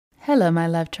Hello, my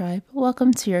love tribe.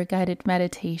 Welcome to your guided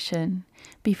meditation.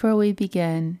 Before we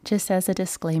begin, just as a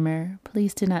disclaimer,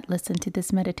 please do not listen to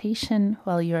this meditation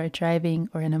while you are driving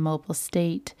or in a mobile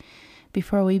state.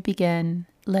 Before we begin,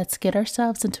 let's get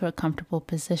ourselves into a comfortable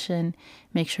position,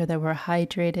 make sure that we're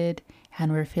hydrated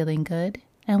and we're feeling good,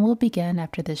 and we'll begin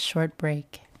after this short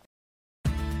break.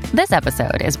 This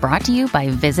episode is brought to you by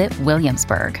Visit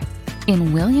Williamsburg.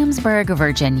 In Williamsburg,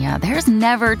 Virginia, there's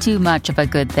never too much of a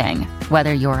good thing.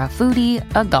 Whether you're a foodie,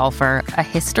 a golfer, a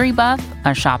history buff, a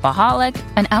shopaholic,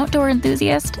 an outdoor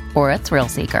enthusiast, or a thrill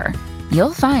seeker,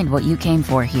 you'll find what you came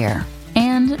for here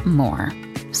and more.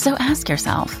 So ask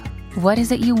yourself, what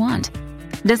is it you want?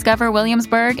 Discover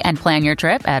Williamsburg and plan your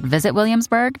trip at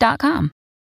visitwilliamsburg.com.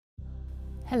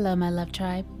 Hello, my love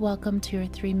tribe. Welcome to your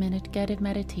 3-minute guided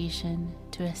meditation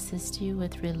to assist you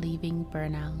with relieving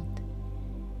burnout.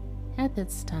 At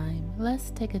this time,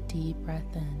 let's take a deep breath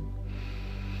in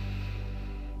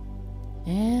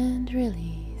and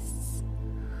release.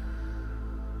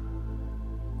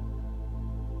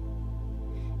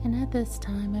 And at this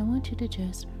time, I want you to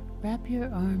just wrap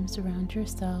your arms around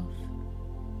yourself,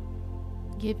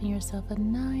 giving yourself a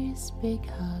nice big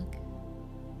hug.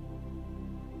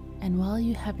 And while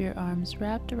you have your arms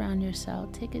wrapped around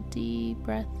yourself, take a deep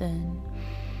breath in.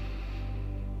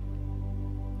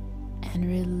 And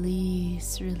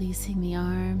releasing the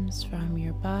arms from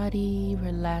your body.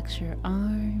 Relax your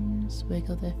arms,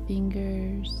 wiggle the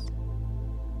fingers.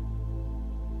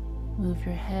 Move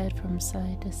your head from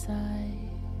side to side.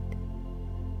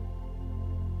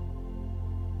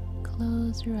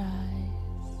 Close your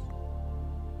eyes.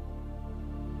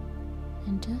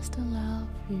 And just allow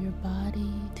for your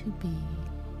body to be.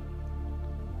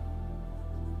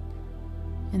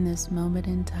 In this moment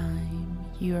in time,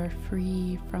 you are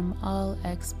free from all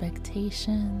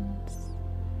expectations,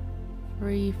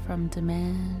 free from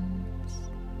demands,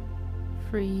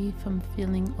 free from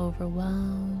feeling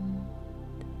overwhelmed,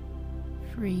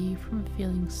 free from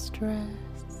feeling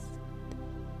stressed.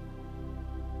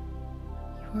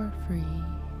 You are free.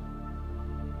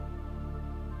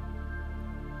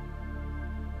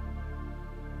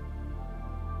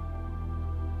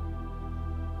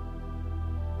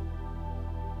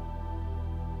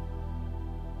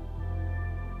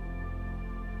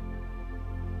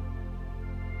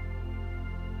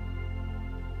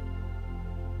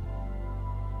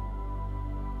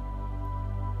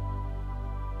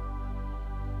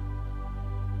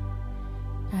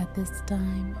 At this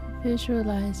time,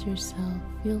 visualize yourself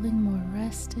feeling more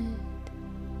rested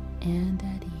and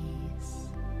at ease.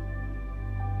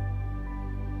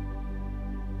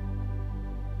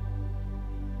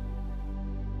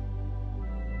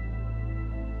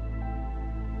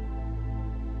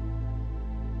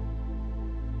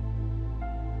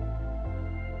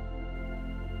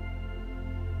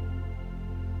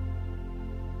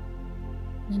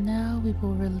 And now we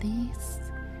will release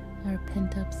our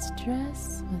pent-up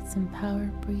stress with some power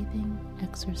breathing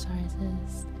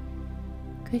exercises.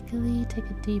 Quickly take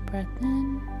a deep breath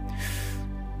in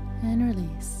and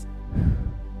release.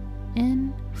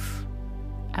 In,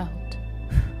 out.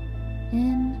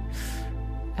 In,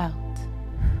 out.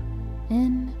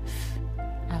 In,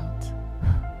 out.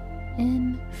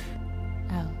 In,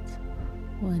 out.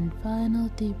 One final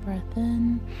deep breath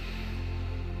in.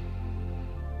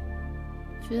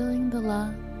 Filling the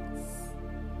lungs.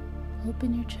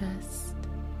 Open your chest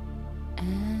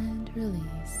and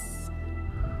release.